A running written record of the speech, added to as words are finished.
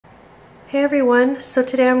Hey everyone, so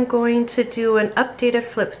today I'm going to do an updated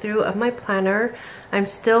flip through of my planner. I'm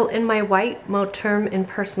still in my white Moterm in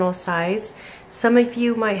personal size. Some of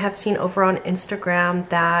you might have seen over on Instagram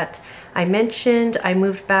that I mentioned I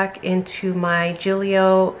moved back into my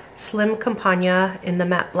Giglio Slim Campagna in the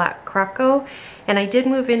matte black Krakow, and I did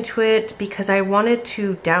move into it because I wanted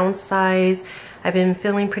to downsize. I've been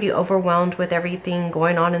feeling pretty overwhelmed with everything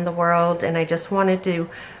going on in the world, and I just wanted to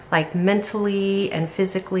like mentally and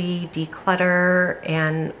physically declutter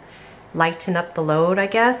and lighten up the load, I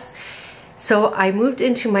guess. So I moved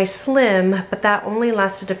into my slim, but that only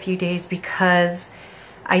lasted a few days because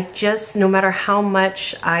I just, no matter how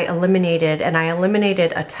much I eliminated, and I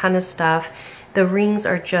eliminated a ton of stuff, the rings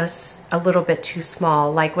are just a little bit too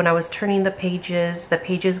small. Like when I was turning the pages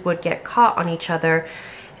would get caught on each other,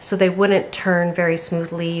 so they wouldn't turn very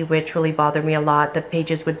smoothly, which really bothered me a lot. The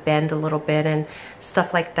pages would bend a little bit and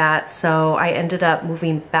stuff like that. So I ended up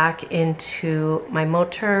moving back into my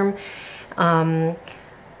Moterm.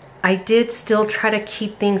 I did still try to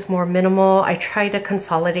keep things more minimal. I tried to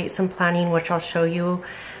consolidate some planning, which I'll show you.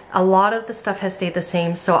 A lot of the stuff has stayed the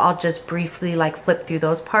same, so I'll just briefly like flip through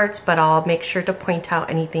those parts, but I'll make sure to point out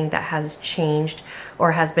anything that has changed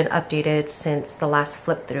or has been updated since the last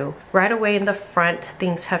flip through. Right away in the front,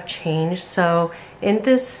 things have changed. So in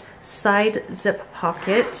this side zip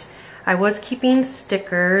pocket, I was keeping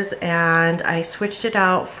stickers and I switched it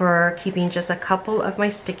out for keeping just a couple of my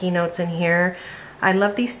sticky notes in here. I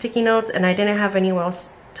love these sticky notes and I didn't have anywhere else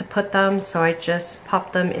to put them, so I just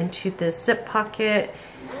popped them into this zip pocket.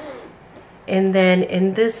 And then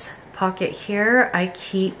in this pocket here, I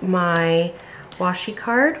keep my washi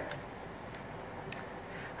card.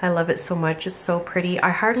 I love it so much, it's so pretty. I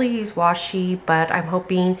hardly use washi, but I'm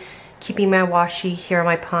hoping keeping my washi here in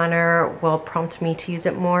my planner will prompt me to use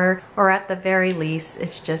it more, or at the very least,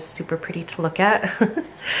 it's just super pretty to look at.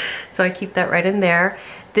 So I keep that right in there.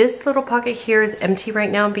 This little pocket here is empty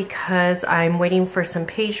right now because I'm waiting for some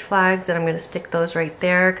page flags, and I'm gonna stick those right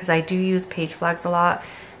there because I do use page flags a lot.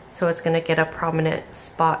 So it's gonna get a prominent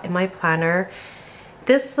spot in my planner.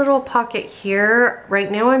 This little pocket here,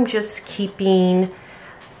 right now I'm just keeping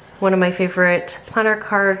one of my favorite planner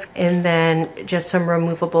cards and then just some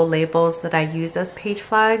removable labels that I use as page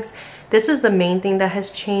flags. This is the main thing that has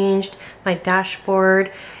changed. My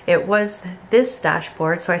dashboard, it was this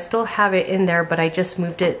dashboard, so I still have it in there, but I just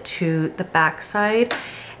moved it to the back side,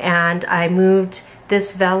 and I moved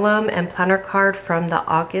this vellum and planner card from the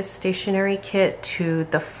August stationery kit to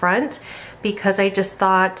the front because I just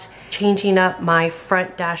thought changing up my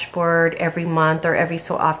front dashboard every month or every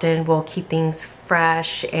so often will keep things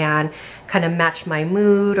fresh and kind of match my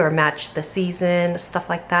mood or match the season, stuff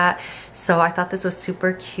like that. So I thought this was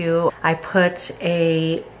super cute. I put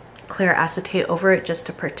a clear acetate over it just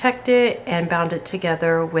to protect it and bound it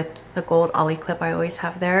together with the gold ollie clip I always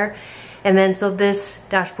have there. And then so this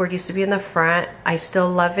dashboard used to be in the front. I still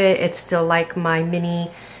love it. It's still like my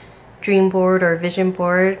mini dream board or vision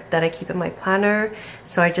board that I keep in my planner.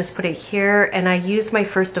 So I just put it here, and I used my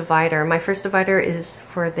first divider. My first divider is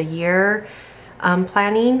for the year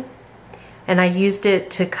planning, and I used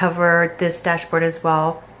it to cover this dashboard as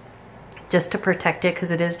well, just to protect it because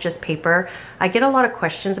it is just paper. I get a lot of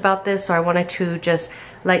questions about this, so I wanted to just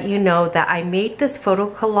let you know that I made this photo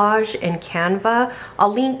collage in Canva.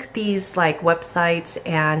 I'll link these like websites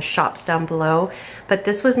and shops down below, but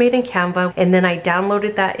this was made in Canva, and then I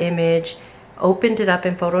downloaded that image, opened it up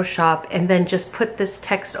in Photoshop, and then just put this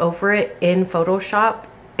text over it in Photoshop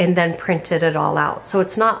and then printed it all out. So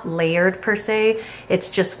it's not layered per se,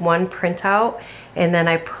 it's just one printout, and then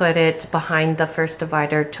I put it behind the first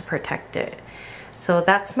divider to protect it. So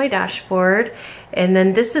that's my dashboard. And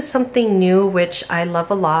then this is something new which I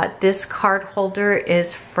love a lot. This card holder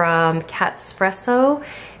is from Catspresso.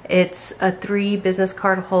 It's a 3 business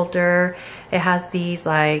card holder. It has these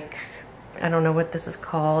like, I don't know what this is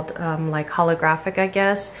called, like holographic, I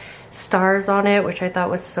guess, stars on it, which I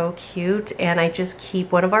thought was so cute. And I just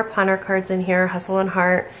keep one of our planner cards in here, Hustle and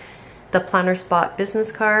Heart, the Planner Spot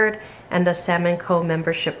business card, and the Salmon Co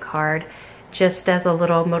membership card, just as a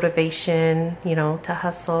little motivation, you know, to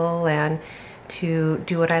hustle and to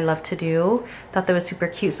do what I love to do. Thought that was super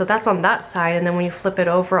cute. So that's on that side, and then when you flip it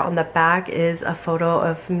over, on the back is a photo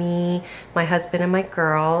of me, my husband, and my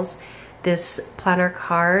girls. This planner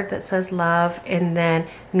card that says love, and then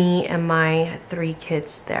me and my 3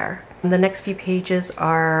 kids there. And the next few pages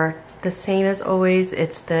are the same as always.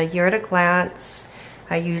 It's the year at a glance.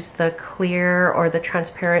 I use the clear or the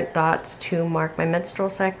transparent dots to mark my menstrual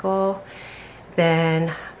cycle.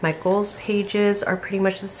 Then my goals pages are pretty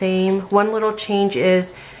much the same. One little change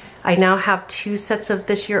is I now have 2 sets of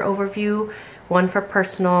this year overview. one for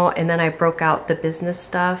personal, and then I broke out the business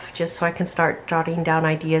stuff just so I can start jotting down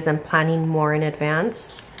ideas and planning more in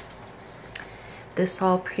advance. This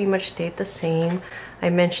all pretty much stayed the same. I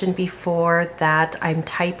mentioned before that I'm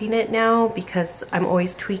typing it now because I'm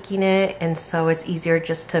always tweaking it, and so it's easier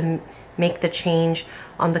just to make the change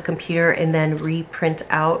on the computer and then reprint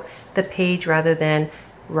out the page rather than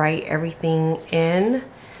write everything in.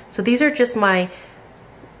 So these are just my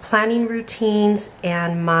planning routines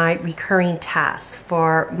and my recurring tasks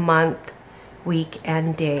for month, week,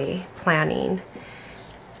 and day planning.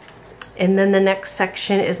 And then the next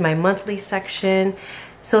section is my monthly section.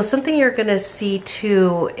 So something you're gonna see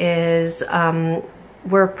too is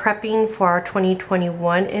we're prepping for our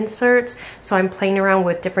 2021 inserts. So I'm playing around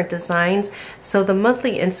with different designs. So the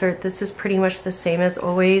monthly insert, this is pretty much the same as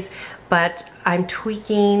always, but I'm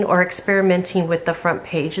tweaking or experimenting with the front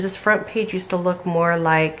page. This front page used to look more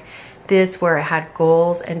like this, where it had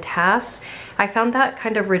goals and tasks. I found that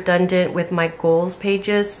kind of redundant with my goals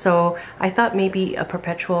pages, so I thought maybe a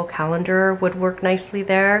perpetual calendar would work nicely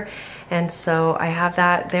there. And so I have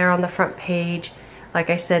that there on the front page. Like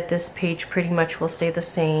I said, this page pretty much will stay the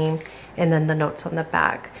same, and then the notes on the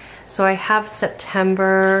back. So I have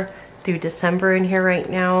September through December in here right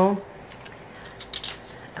now.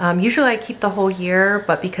 Usually I keep the whole year,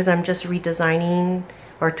 but because I'm just redesigning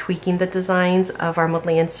or tweaking the designs of our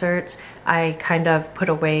monthly inserts, I kind of put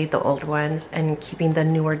away the old ones and keeping the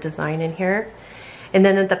newer design in here. And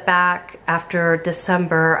then at the back, after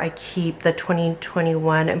December, I keep the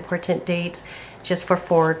 2021 important dates just for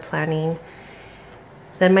forward planning.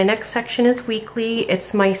 Then my next section is weekly.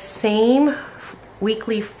 It's my same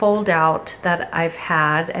weekly fold out that I've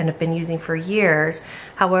had and have been using for years.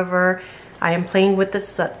 However, I am playing with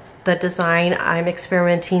the design. I'm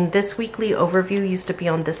experimenting. This weekly overview used to be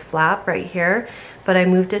on this flap right here, but I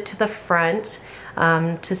moved it to the front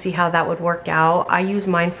to see how that would work out. I use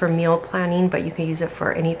mine for meal planning, but you can use it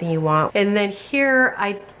for anything you want. And then here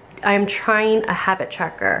I'm trying a habit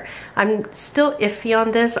tracker. I'm still iffy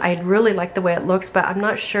on this. I really like the way it looks, but I'm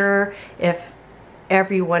not sure if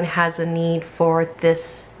everyone has a need for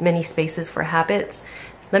this many spaces for habits.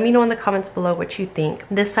 Let me know in the comments below what you think.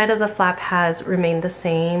 This side of the flap has remained the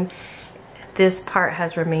same. This part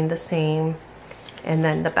has remained the same. And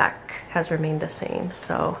then the back has remained the same.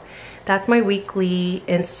 So that's my weekly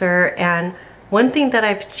insert. And one thing that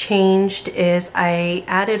I've changed is I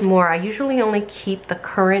added more. I usually only keep the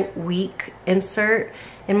current week insert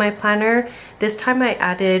in my planner. This time I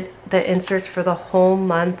added the inserts for the whole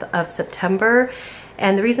month of September.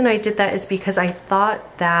 And the reason I did that is because I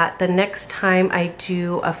thought that the next time I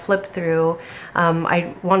do a flip through,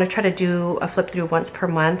 I want to try to do a flip through once per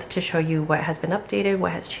month to show you what has been updated,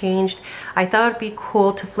 what has changed. I thought it'd be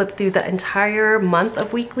cool to flip through the entire month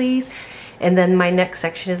of weeklies. And then my next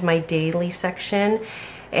section is my daily section.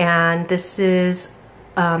 And this is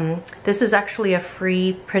actually a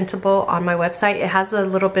free printable on my website. It has a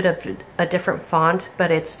little bit of a different font, but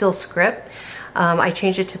it's still script. I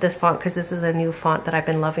changed it to this font because this is a new font that I've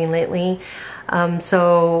been loving lately.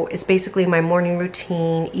 So it's basically my morning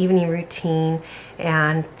routine, evening routine,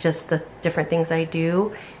 and just the different things I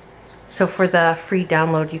do. So for the free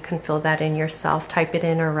download, you can fill that in yourself, type it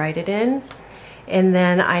in or write it in. And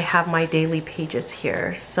then I have my daily pages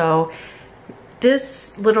here. So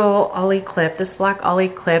this little ollie clip, this black ollie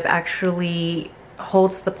clip actually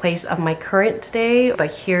holds the place of my current day,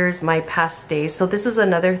 but here's my past days. So this is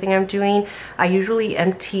another thing I'm doing. I usually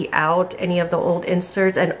empty out any of the old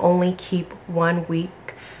inserts and only keep 1 week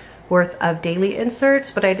worth of daily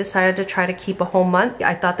inserts, but I decided to try to keep a whole month.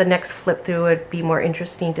 I thought the next flip through would be more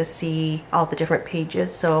interesting to see all the different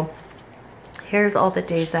pages. So here's all the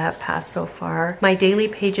days that have passed so far. My daily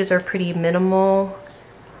pages are pretty minimal,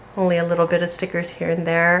 only a little bit of stickers here and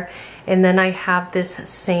there. And then I have this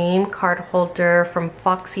same card holder from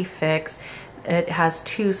Foxy Fix. It has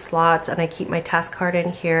 2 slots and I keep my task card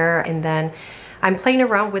in here. And then I'm playing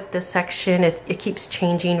around with this section. It keeps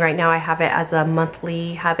changing. Right now I have it as a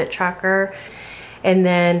monthly habit tracker. And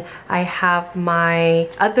then I have my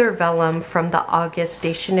other vellum from the August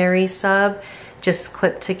stationery sub just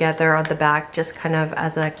clipped together on the back, just kind of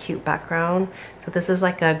as a cute background. So this is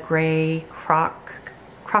like a gray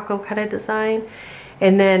croco kind of design.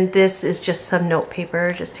 And then this is just some note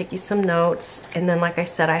paper, just taking some notes. And then like I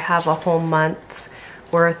said, I have a whole month's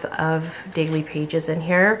worth of daily pages in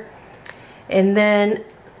here. And then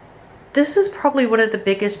this is probably one of the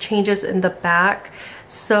biggest changes in the back.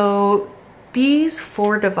 So these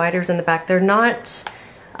 4 dividers in the back, they're not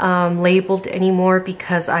labeled anymore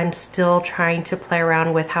because I'm still trying to play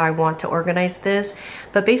around with how I want to organize this.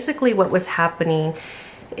 But basically what was happening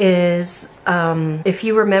is, if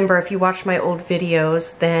you remember, if you watched my old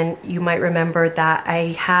videos, then you might remember that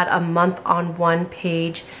I had a month on one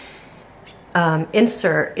page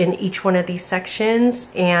insert in each one of these sections,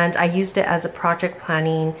 and I used it as a project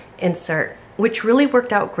planning insert, which really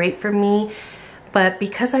worked out great for me. But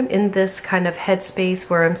because I'm in this kind of headspace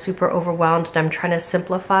where I'm super overwhelmed and I'm trying to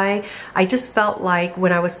simplify, I just felt like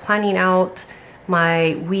when I was planning out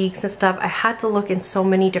my weeks and stuff, I had to look in so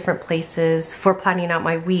many different places for planning out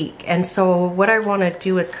my week. And so what I want to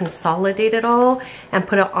do is consolidate it all and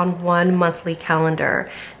put it on one monthly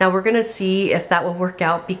calendar. Now we're going to see if that will work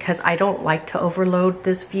out, because I don't like to overload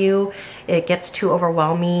this view. It gets too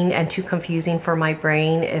overwhelming and too confusing for my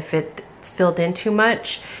brain if it's filled in too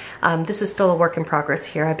much. This is still a work in progress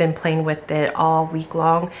here. I've been playing with it all week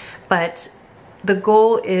long, but the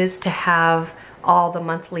goal is to have all the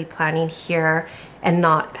monthly planning here and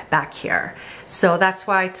not back here. So that's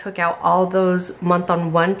why I took out all those month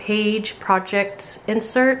on one page project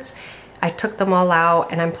inserts. I took them all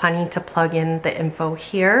out, and I'm planning to plug in the info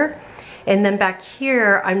here. And then back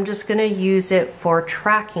here, I'm just gonna use it for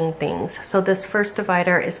tracking things. So this first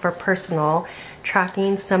divider is for personal,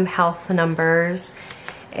 tracking some health numbers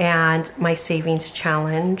and my savings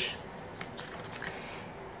challenge.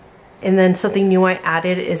 And then something new I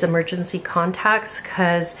added is emergency contacts,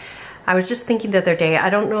 because I was just thinking the other day, I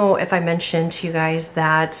don't know if I mentioned to you guys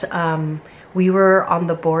that we were on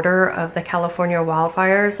the border of the California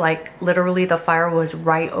wildfires. Like literally the fire was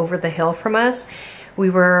right over the hill from us. We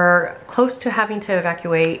were close to having to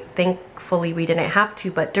evacuate. Thankfully we didn't have to,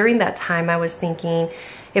 but during that time I was thinking,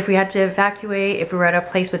 if we had to evacuate, if we were at a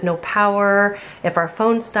place with no power, if our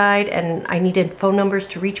phones died and I needed phone numbers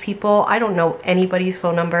to reach people, I don't know anybody's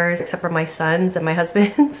phone numbers except for my son's and my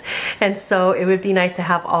husband's. And so it would be nice to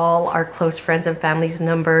have all our close friends and family's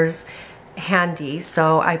numbers handy.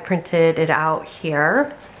 So I printed it out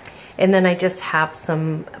here. And then I just have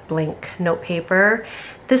some blank note paper.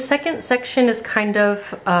 The second section is kind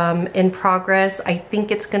of in progress. I think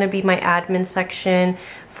it's gonna be my admin section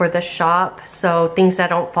for the shop. So things that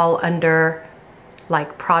don't fall under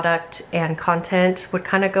like product and content would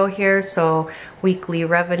kind of go here. So weekly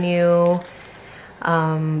revenue,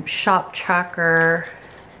 shop tracker,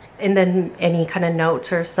 and then any kind of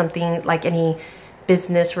notes or something, like any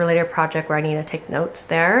business related project where I need to take notes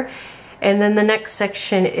there. And then the next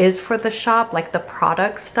section is for the shop, like the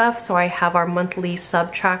product stuff. So I have our monthly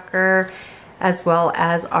sub tracker, as well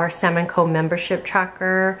as our Salmon Co membership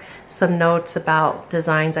tracker, some notes about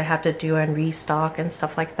designs I have to do and restock and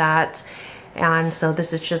stuff like that. And so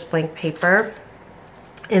this is just blank paper.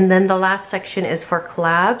 And then the last section is for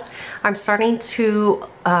collabs. I'm starting to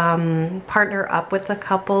partner up with a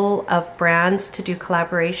couple of brands to do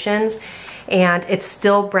collaborations, and it's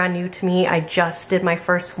still brand new to me. I just did my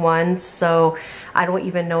first one, so I don't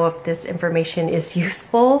even know if this information is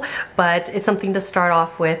useful, but it's something to start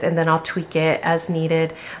off with, and then I'll tweak it as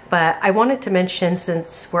needed. But I wanted to mention,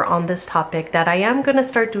 since we're on this topic, that I am gonna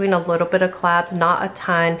start doing a little bit of collabs, not a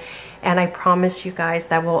ton, and I promise you guys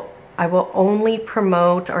that I will only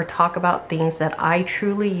promote or talk about things that I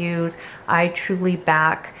truly use, I truly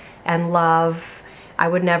back and love. I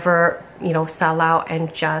would never, you know, sell out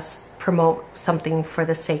and just promote something for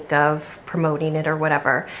the sake of promoting it or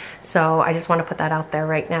whatever. So I just want to put that out there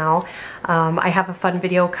right now. I have a fun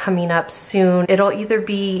video coming up soon. It'll either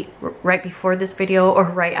be right before this video or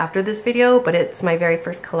right after this video, but it's my very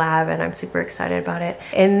first collab and I'm super excited about it.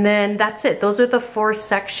 And then that's it. Those are the 4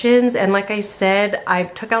 sections. And like I said, I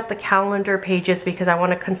took out the calendar pages because I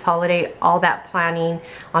want to consolidate all that planning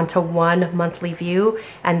onto one monthly view.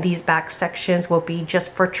 And these back sections will be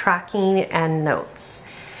just for tracking and notes.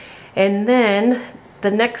 And then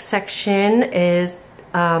the next section is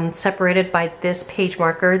separated by this page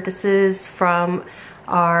marker. This is from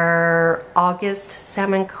our August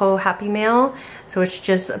Salmon Co Happy Mail. So it's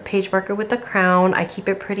just a page marker with a crown. I keep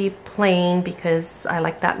it pretty plain because I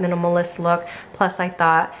like that minimalist look. Plus I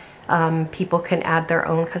thought people can add their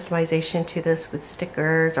own customization to this with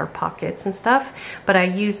stickers or pockets and stuff. But I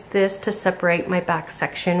use this to separate my back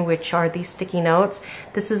section, which are these sticky notes.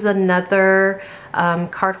 This is another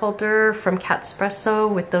card holder from Catspresso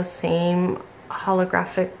with those same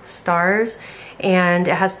holographic stars, and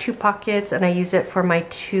it has 2 pockets, and I use it for my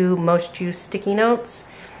 2 most used sticky notes.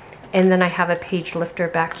 And then I have a page lifter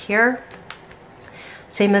back here.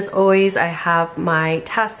 Same as always, I have my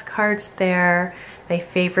task cards there, my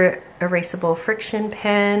favorite erasable friction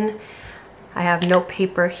pen. I have note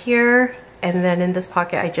paper here, and then in this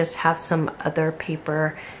pocket I just have some other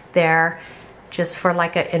paper there, just for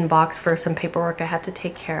like an inbox for some paperwork I had to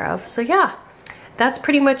take care of. So yeah, that's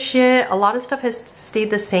pretty much it. A lot of stuff has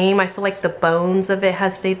stayed the same. I feel like the bones of it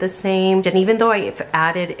has stayed the same. And even though I've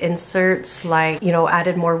added inserts, like, you know,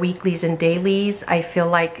 added more weeklies and dailies, I feel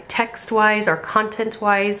like text-wise or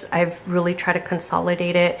content-wise, I've really tried to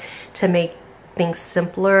consolidate it to make things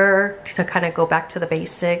simpler, to kind of go back to the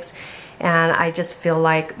basics. And I just feel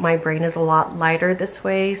like my brain is a lot lighter this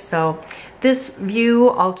way. So this view,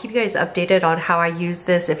 I'll keep you guys updated on how I use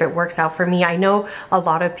this, if it works out for me. I know a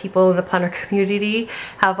lot of people in the planner community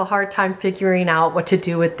have a hard time figuring out what to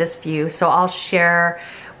do with this view. So I'll share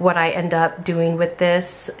what I end up doing with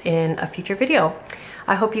this in a future video.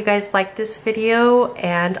 I hope you guys liked this video,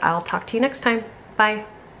 and I'll talk to you next time. Bye.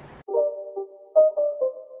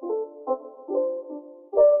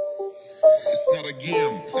 It's not a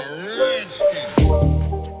game, it's a rich thing.